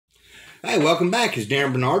Hi, welcome back. It's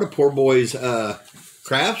Darren Bernard of Poor Boys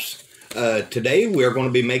Crafts. Today we are going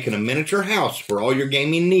to be making a miniature house for all your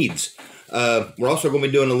gaming needs. We're also going to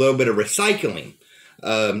be doing a little bit of recycling.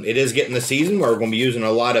 It is getting the season where we're going to be using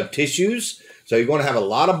a lot of tissues. So you're going to have a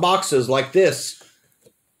lot of boxes like this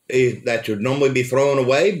that would normally be thrown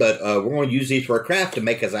away, but we're going to use these for a craft to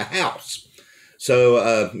make as a house.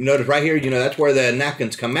 So notice right here, that's where the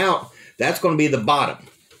napkins come out. That's going to be the bottom,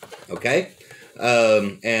 okay?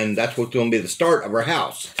 And that's what's going to be the start of our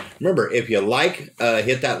house. Remember, if you like,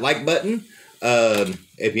 hit that like button.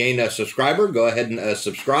 If you ain't a subscriber, go ahead and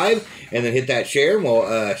subscribe, and then hit that share.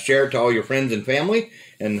 We'll share it to all your friends and family,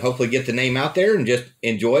 and hopefully get the name out there and just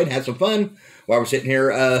enjoy it, have some fun while we're sitting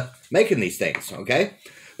here making these things, okay?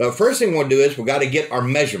 The first thing we'll do is we've got to get our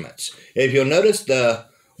measurements. If you'll notice, the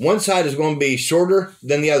one side is going to be shorter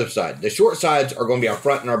than the other side. The short sides are going to be our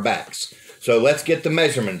front and our backs. So let's get the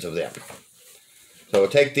measurements of them. So we'll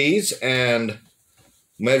take these and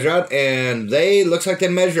measure out, and they looks like they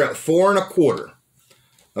measure at 4 1/4.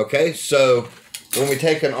 Okay, so when we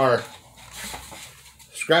taking our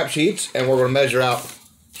scrap sheets and we're going to measure out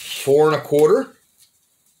 4 1/4.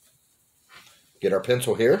 Get our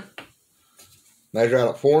pencil here. Measure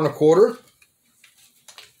out at 4 1/4.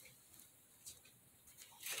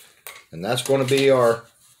 And that's going to be our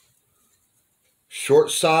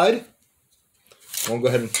short side. We'll go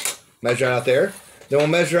ahead and measure out there. Then we'll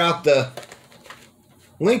measure out the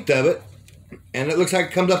length of it, and it looks like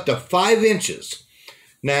it comes up to 5 inches.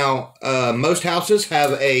 Now, most houses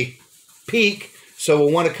have a peak, so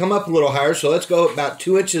we'll want to come up a little higher. So let's go about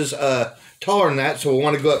 2 inches taller than that. So we'll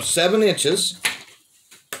want to go up 7 inches.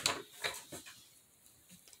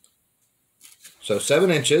 So 7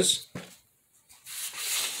 inches.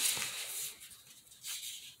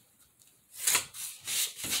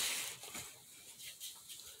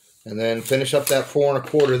 And then finish up that 4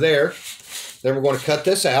 1/4 there. Then we're going to cut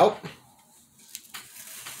this out.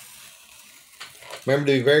 Remember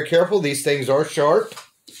to be very careful. These things are sharp.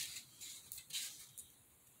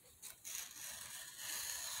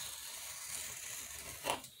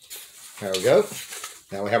 There we go.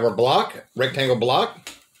 Now we have our block, rectangle block.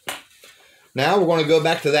 Now we're going to go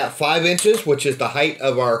back to that 5 inches, which is the height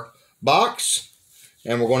of our box.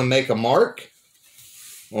 And we're going to make a mark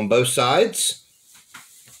on both sides.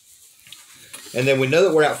 And then we know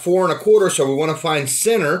that we're at 4 1/4, so we want to find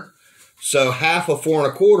center. So half of 4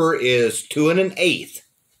 1/4 is 2 1/8.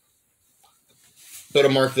 Put a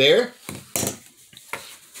mark there.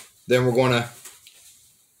 Then we're going to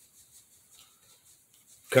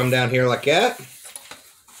come down here like that.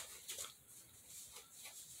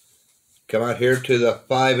 Come out here to the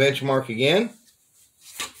 5 inch mark again.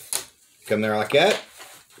 Come there like that.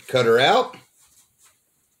 Cut her out.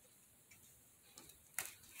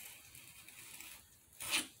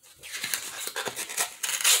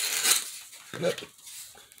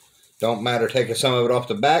 Don't matter taking some of it off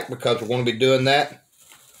the back, because we're going to be doing that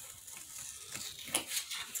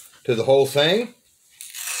to the whole thing.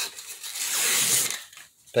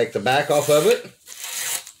 Take the back off of it.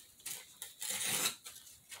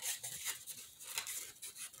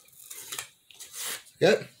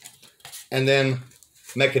 Good. And then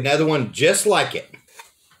make another one just like it.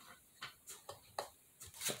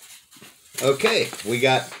 Okay, we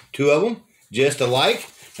got 2 of them just alike.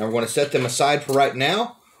 Now we're going to set them aside for right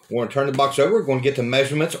now. We're going to turn the box over. We're going to get the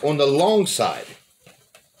measurements on the long side.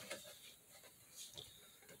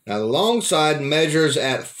 Now the long side measures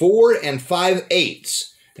at 4 5/8,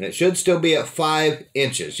 and it should still be at 5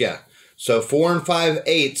 inches. Yeah, so 4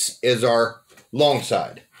 5/8 is our long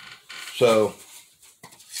side. So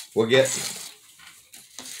we'll get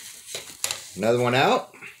another one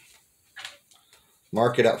out.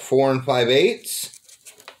 Mark it at 4 5/8.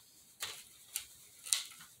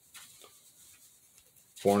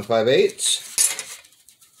 4 5/8.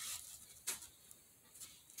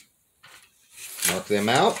 Mark them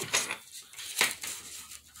out.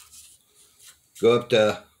 Go up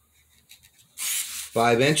to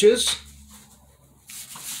 5 inches.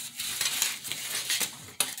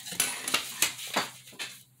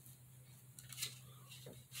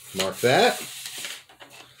 Mark that.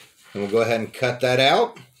 And we'll go ahead and cut that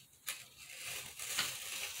out.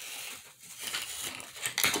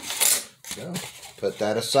 Go. Put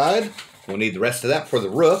that aside. We'll need the rest of that for the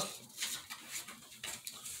roof.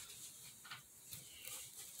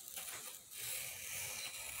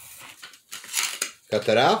 Cut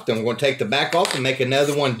that out. Then we're going to take the back off and make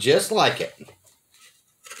another one just like it.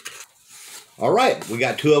 All right, we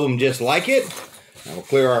got 2 of them just like it. Now we'll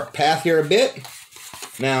clear our path here a bit.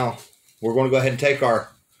 Now we're going to go ahead and take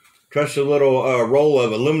our trusty little roll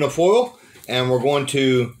of aluminum foil, and we're going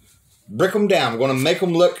to brick them down. We're going to make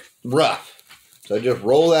them look rough. So just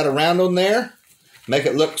roll that around on there. Make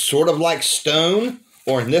it look sort of like stone,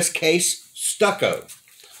 or in this case, stucco,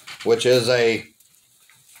 which is a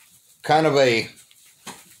kind of a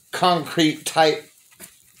concrete type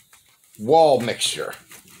wall mixture.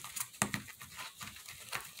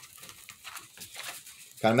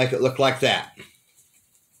 Kind of make it look like that.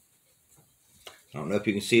 I don't know if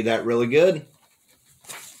you can see that really good,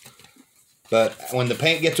 but when the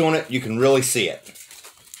paint gets on it, you can really see it.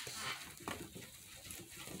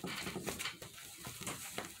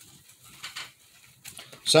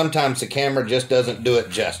 Sometimes the camera just doesn't do it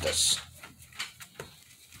justice.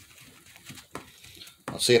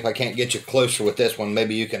 I'll see if I can't get you closer with this one.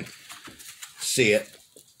 Maybe you can see it.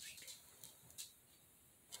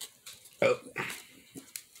 Oh.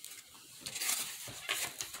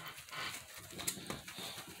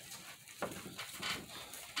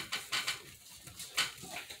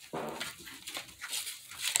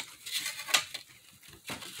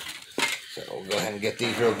 So we'll go ahead and get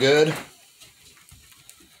these real good.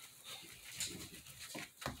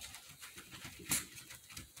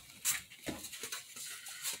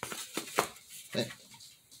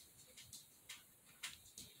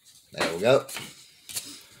 There we go.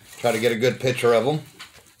 Try to get a good picture of them.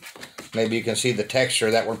 Maybe you can see the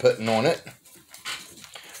texture that we're putting on it.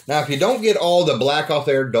 Now, if you don't get all the black off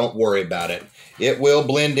there, don't worry about it. It will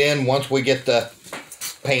blend in once we get the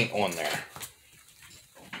paint on there.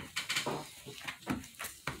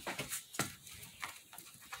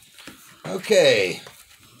 Okay.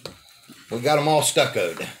 We got them all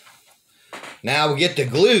stuccoed. Now we get the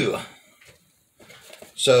glue.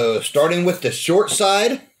 So, starting with the short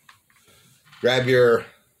side, grab your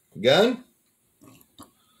gun.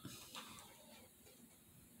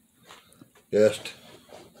 Just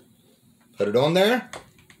put it on there.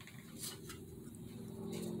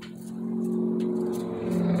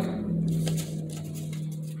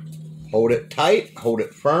 Hold it tight, hold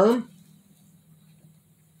it firm.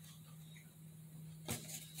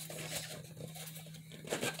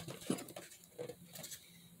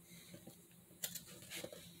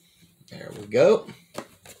 There we go.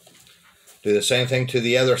 Do the same thing to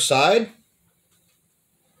the other side.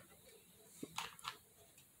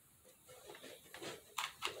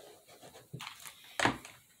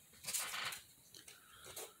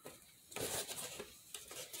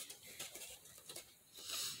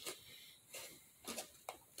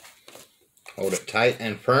 Hold it tight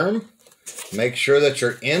and firm. Make sure that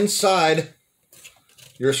you're inside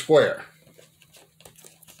your square.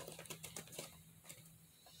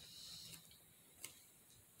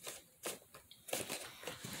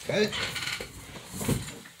 Okay.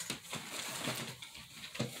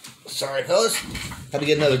 Sorry, fellas. Had to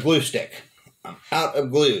get another glue stick. I'm out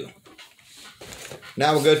of glue.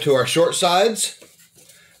 Now we'll go to our short sides.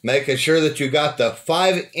 Making sure that you got the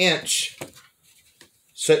 5-inch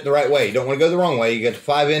set the right way. You don't want to go the wrong way. You get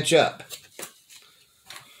the 5-inch up.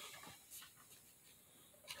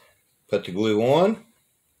 Put the glue on.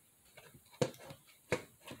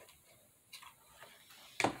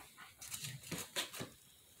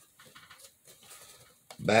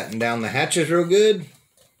 Batten down the hatches real good.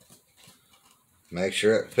 Make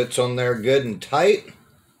sure it fits on there good and tight.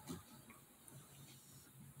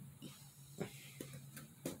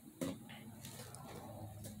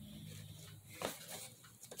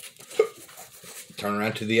 Turn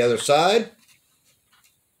around to the other side.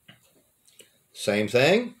 Same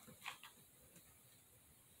thing.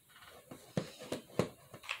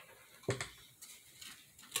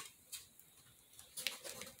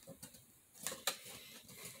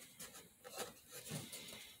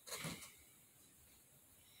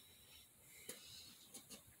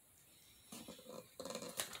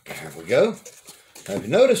 There we go. Now, if you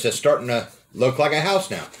notice, it's starting to look like a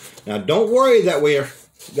house now. Now, don't worry that we're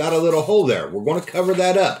got a little hole there. We're going to cover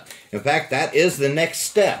that up. In fact, that is the next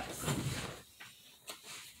step.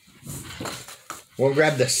 We'll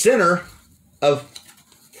grab the center of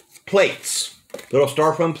plates, little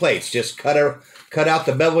styrofoam plates. Just cut out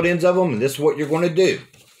the beveled ends of them, and this is what you're going to do.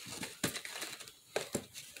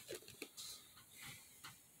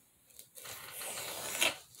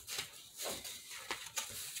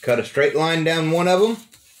 Cut a straight line down one of them.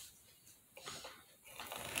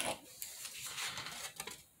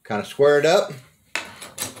 Kind of square it up.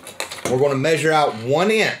 We're going to measure out 1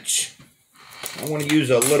 inch. I want to use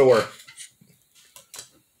a little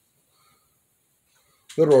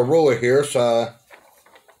ruler here so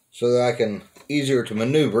that I can easier to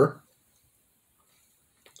maneuver.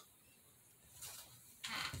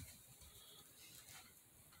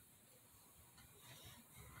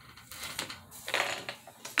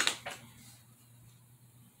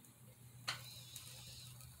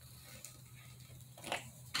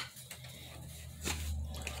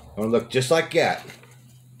 Gonna look just like that.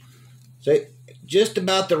 See, just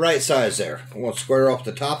about the right size there. I'm gonna square off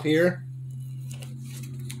the top here.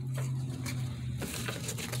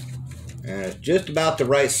 And it's just about the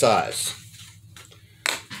right size.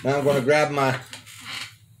 Now I'm gonna grab my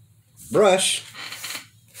brush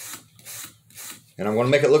and I'm gonna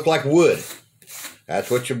make it look like wood.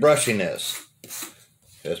 That's what your brushing is.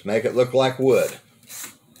 Just make it look like wood.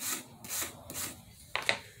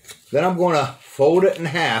 Then I'm going to fold it in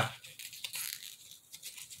half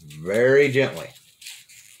very gently.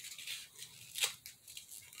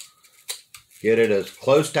 Get it as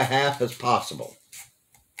close to half as possible.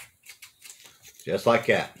 Just like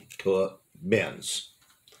that, till it bends.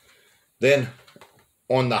 Then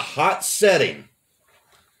on the hot setting,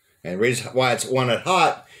 and the reason why it's wanted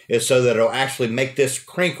hot is so that it'll actually make this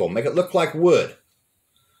crinkle, make it look like wood.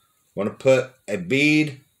 I'm going to put a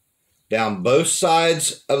bead down both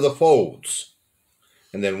sides of the folds,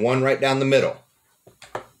 and then one right down the middle.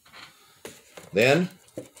 Then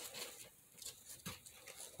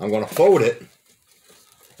I'm going to fold it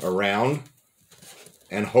around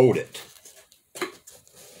and hold it.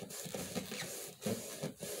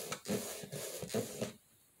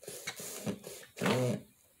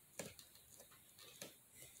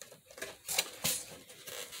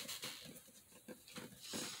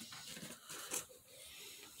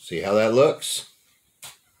 See how that looks?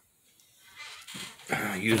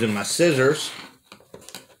 Using my scissors,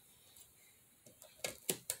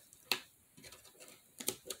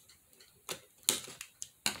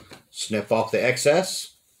 snip off the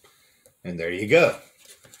excess, and there you go.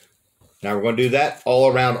 Now we're going to do that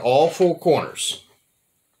all around all four corners.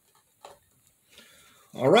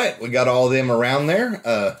 All right, we got all of them around there.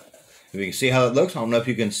 If you can see how it looks, I don't know if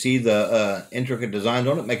you can see the intricate designs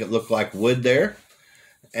on it, make it look like wood there.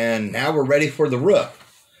 And now we're ready for the roof.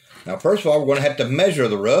 Now, first of all, we're going to have to measure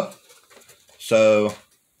the roof. So,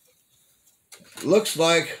 it looks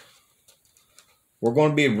like we're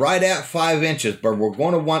going to be right at 5 inches, but we're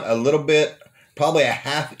going to want a little bit, probably a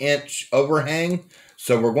 1/2 inch overhang.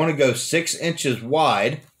 So, we're going to go 6 inches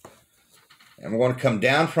wide. And we're going to come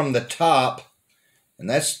down from the top, and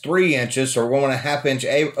that's 3 inches. So, we're going to want a 1/2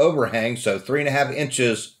 inch overhang, so 3.5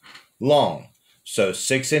 inches long. So,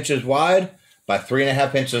 6 inches wide by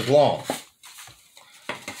 3.5 inches long.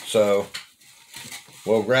 So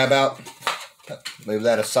we'll grab out, leave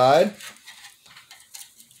that aside,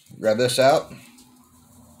 grab this out,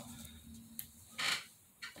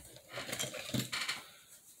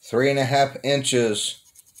 three and a half inches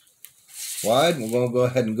wide. We're going to go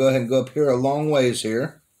ahead and go up here a long ways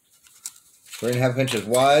here. 3.5 inches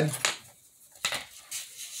wide.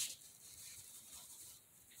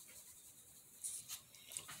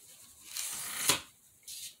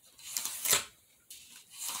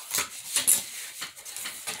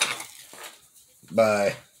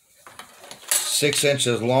 By 6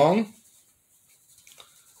 inches long.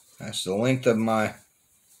 That's the length of my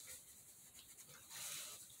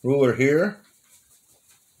ruler here.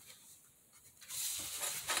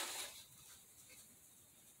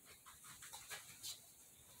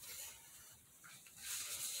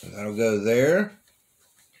 So that'll go there.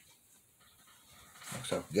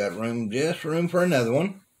 Looks like we've got room, just room for another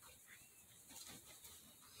one.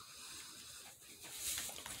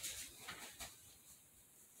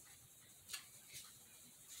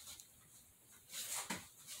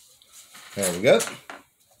 There we go.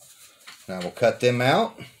 Now we'll cut them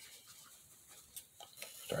out.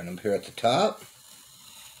 Starting up here at the top.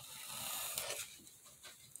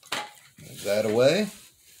 Move that away.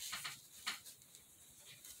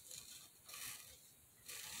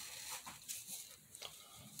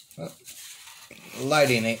 Oh,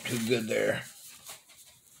 lighting ain't too good there.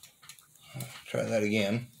 Let's try that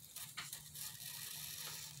again.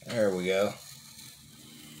 There we go.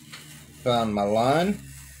 Found my line.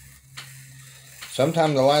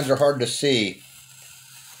 Sometimes the lines are hard to see.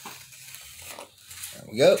 There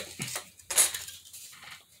we go.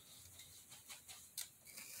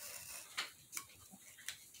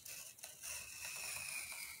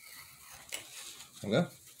 There we go.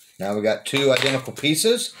 Now we got 2 identical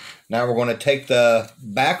pieces. Now we're going to take the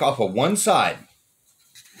back off of one side.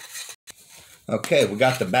 Okay, we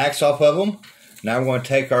got the backs off of them. Now we're going to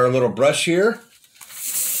take our little brush here.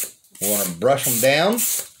 We're going to brush them down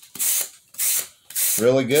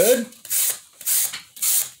really good.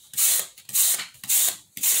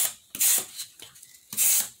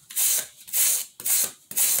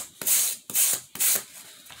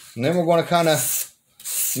 And then we're going to kind of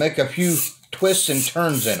make a few twists and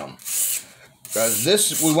turns in them. Because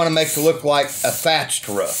this we want to make it look like a thatched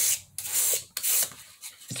roof.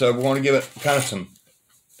 So we're going to give it kind of some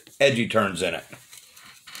edgy turns in it.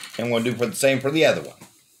 And we'll do the same for the other one.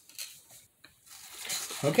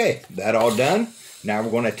 Okay, that all done. Now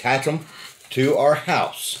we're going to attach them to our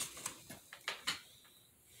house.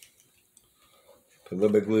 Put a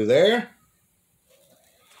little bit of glue there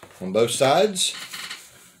on both sides.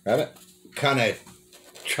 Grab it. Kind of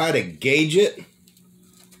try to gauge it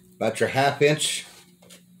about your 1/2 inch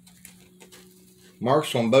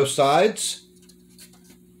marks on both sides.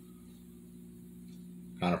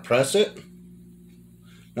 Kind of press it.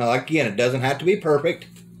 Now, again, it doesn't have to be perfect.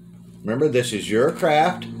 Remember, this is your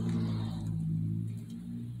craft.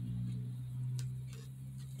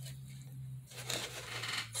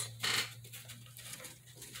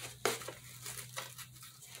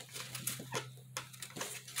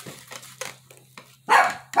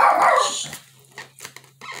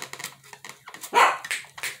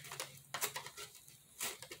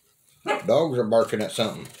 Dogs are barking at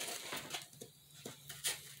something.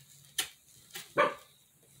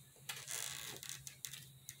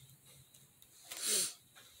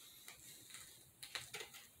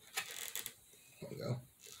 There we go.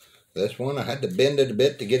 This one, I had to bend it a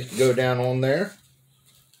bit to get it to go down on there.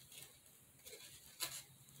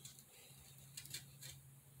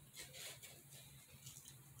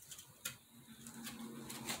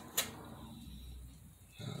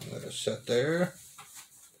 Let it sit there.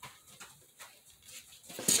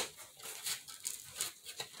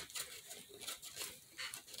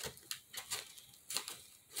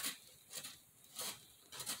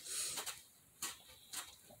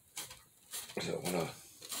 So I'm going to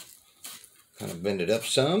kind of bend it up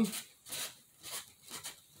some.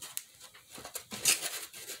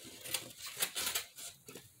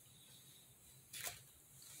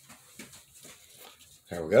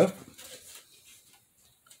 There we go.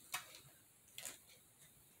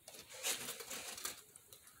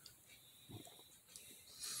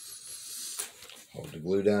 Hold the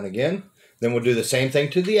glue down again. Then we'll do the same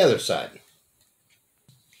thing to the other side.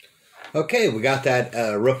 Okay, we got that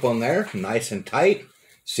roof on there, nice and tight,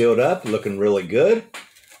 sealed up, looking really good.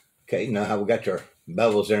 Okay, now how we got your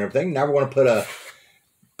bevels and everything. Now we're going to put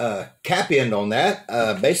a cap end on that.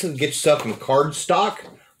 Basically, get yourself some cardstock,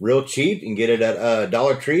 real cheap. You can get it at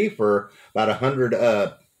Dollar Tree for about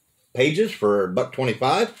 100 pages for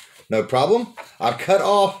 $1.25. No problem. I've cut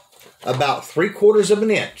off about 3/4 of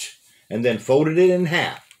an inch and then folded it in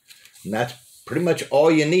half. And that's pretty much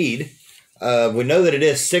all you need. We know that it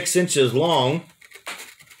is 6 inches long.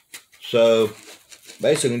 So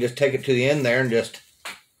basically, just take it to the end there and just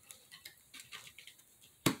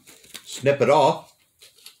snip it off.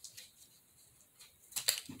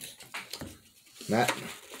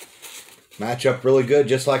 Match up really good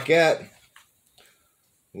just like that. A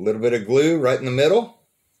little bit of glue right in the middle.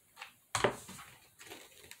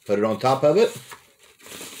 Put it on top of it.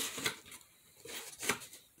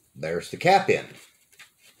 There's the cap end.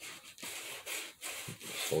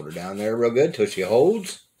 Hold her down there real good till she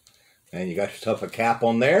holds. And you got yourself a cap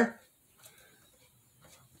on there.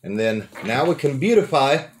 And then now we can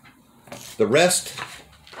beautify the rest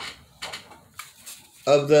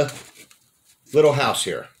of the little house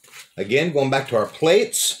here. Again, going back to our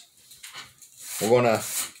plates. We're going to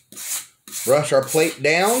brush our plate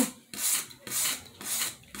down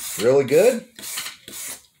really good.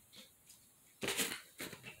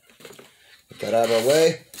 Put that out of our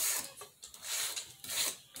way.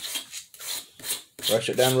 Brush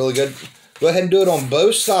it down really good. Go ahead and do it on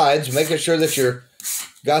both sides, making sure that you're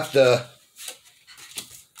got the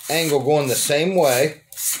angle going the same way.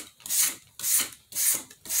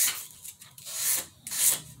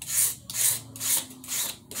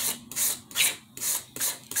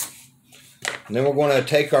 And then we're going to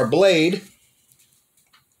take our blade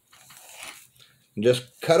and just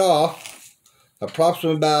cut off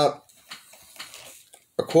approximately about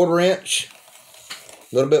 1/4 inch,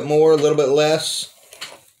 a little bit more, a little bit less.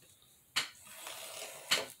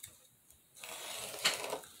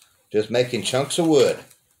 Just making chunks of wood.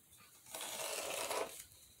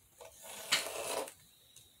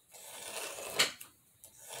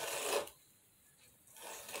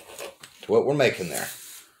 That's what we're making there.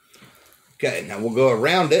 Okay, now we'll go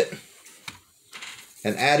around it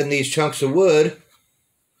and add in these chunks of wood,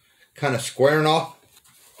 kind of squaring off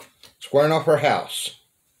our house.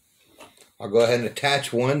 I'll go ahead and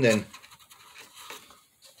attach one, then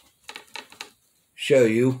show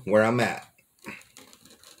you where I'm at.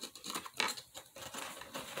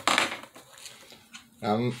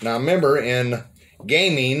 Now remember, in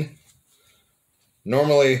gaming,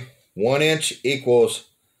 normally 1 inch equals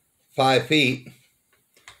 5 feet.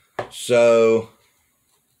 So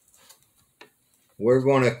we're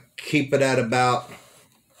going to keep it at about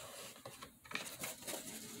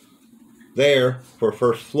there for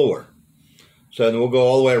first floor. So then we'll go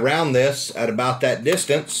all the way around this at about that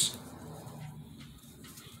distance,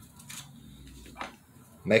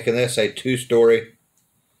 making this a 2-story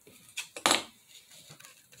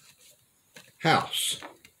house.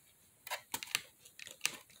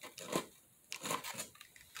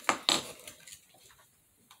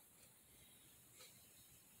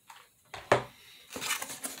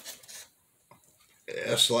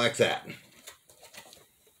 Just like that.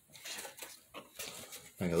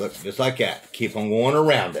 Look, just like that. Keep on going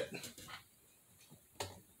around it.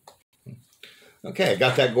 Okay, I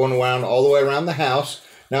got that going around all the way around the house.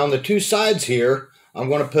 Now on the 2 sides here, I'm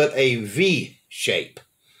going to put a V shape.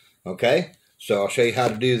 Okay, so I'll show you how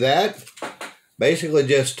to do that. Basically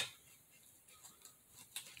just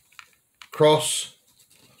across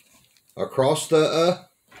the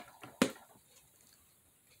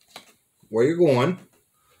where you're going,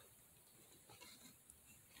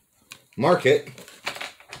 mark it,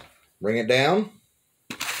 bring it down,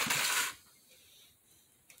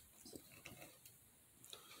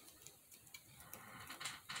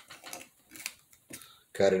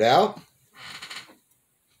 cut it out,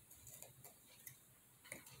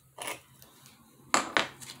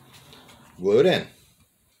 glue it in.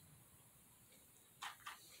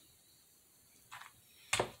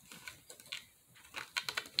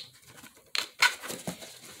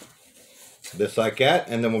 Just like that,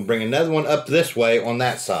 and then we'll bring another one up this way on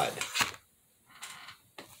that side.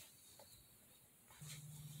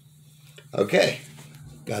 Okay,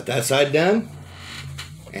 got that side done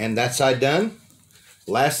and that side done.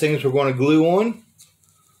 Last things we're going to glue on: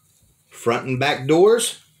 front and back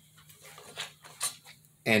doors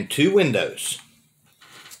and 2 windows.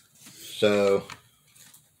 So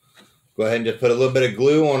go ahead and just put a little bit of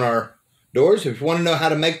glue on our doors. If you want to know how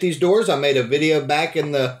to make these doors, I made a video back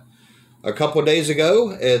in a couple of days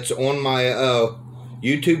ago. It's on my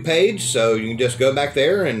YouTube page, so you can just go back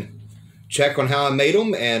there and check on how I made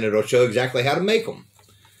them, and it'll show exactly how to make them.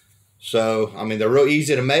 So, I mean, they're real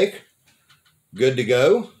easy to make. Good to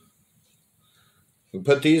go. We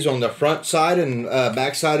put these on the front side and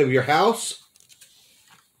back side of your house.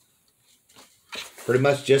 Pretty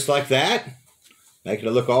much just like that. Making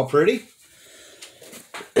it look all pretty.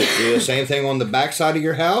 Do the same thing on the back side of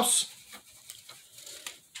your house.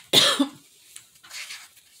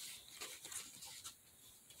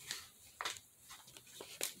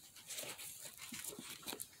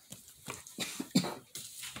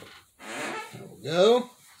 Go.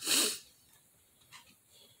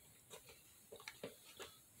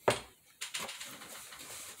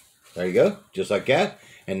 There you go, just like that.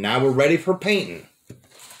 And now we're ready for painting.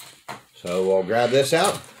 So we'll grab this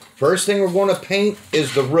out. First thing we're going to paint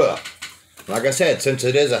is the roof. Like I said, since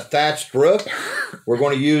it is a thatched roof, we're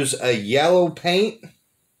going to use a yellow paint.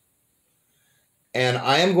 And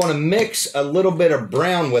I am going to mix a little bit of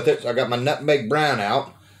brown with it. So I got my nutmeg brown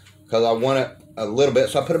out because I want it a little bit.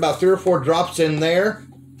 So I put about 3 or 4 drops in there.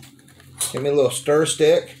 Give me a little stir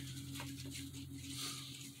stick.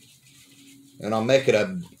 And I'll make it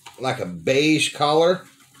like a beige color.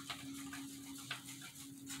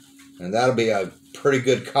 And that'll be a pretty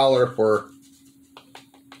good color for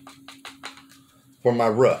my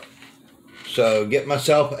roof. So get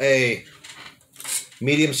myself a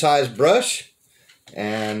medium-sized brush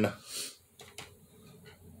and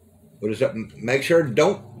we'll just make sure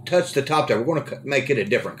don't touch the top there. We're going to make it a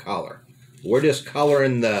different color. We're just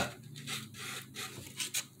coloring the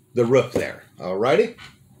roof there. Alrighty.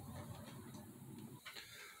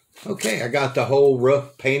 Okay, I got the whole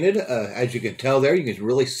roof painted. As you can tell there, you can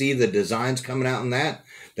really see the designs coming out in that.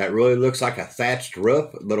 That really looks like a thatched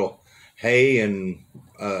roof. A little hay and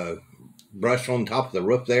brush on top of the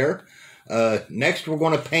roof there. Next, we're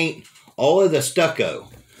going to paint all of the stucco.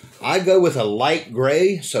 I go with a light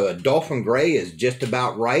gray, so a dolphin gray is just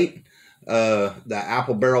about right. The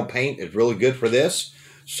apple barrel paint is really good for this.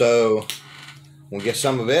 So we'll get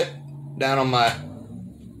some of it down on my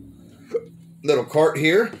little cart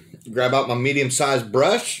here. Grab out my medium-sized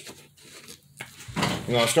brush. I'm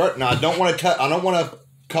going to start. Now I don't want to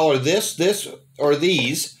color this, or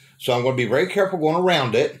these. So I'm going to be very careful going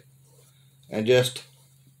around it and just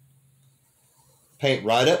paint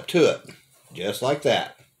right up to it, just like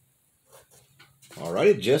that.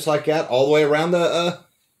 Alrighty, just like that, all the way around around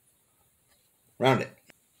it.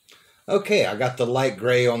 Okay, I got the light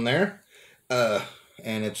gray on there,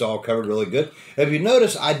 and it's all covered really good. If you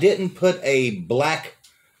notice, I didn't put a black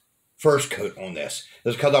first coat on this.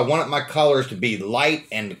 It's because I wanted my colors to be light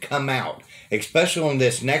and to come out, especially on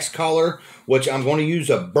this next color, which I'm going to use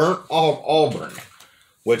a burnt auburn,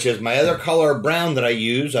 which is my other color of brown that I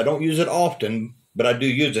use. I don't use it often, but I do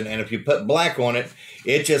use it. And if you put black on it,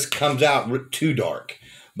 it just comes out too dark.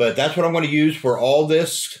 But that's what I'm going to use for all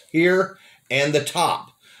this here and the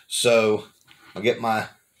top. So I'll get my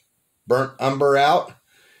burnt umber out.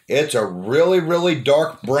 It's a really, really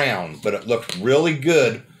dark brown, but it looks really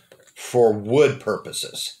good for wood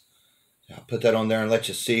purposes. I'll put that on there and let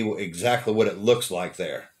you see exactly what it looks like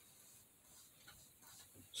there.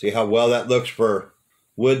 See how well that looks for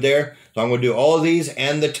wood there? So I'm going to do all of these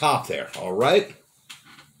and the top there, all right?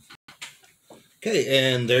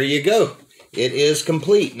 Okay, and there you go. It is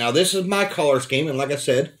complete. Now, this is my color scheme, and like I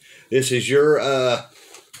said, this is your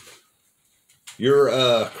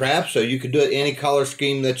craft, so you could do it any color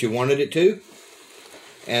scheme that you wanted it to.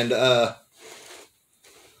 And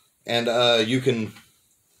you can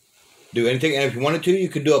do anything. And if you wanted to, you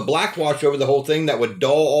could do a black wash over the whole thing that would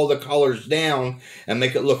dull all the colors down and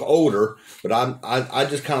make it look older. But I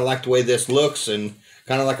just kind of like the way this looks, and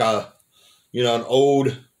kind of like a, you know, an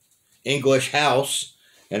old English house,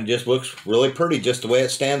 and it just looks really pretty just the way it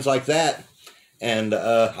stands like that. And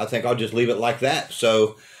I think I'll just leave it like that.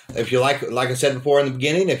 So if you like I said before in the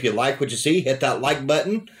beginning, if you like what you see, hit that like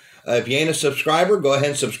button. If you ain't a subscriber, go ahead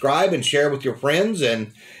and subscribe and share with your friends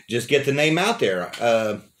and just get the name out there.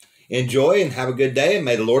 Enjoy and have a good day, and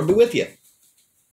may the Lord be with you.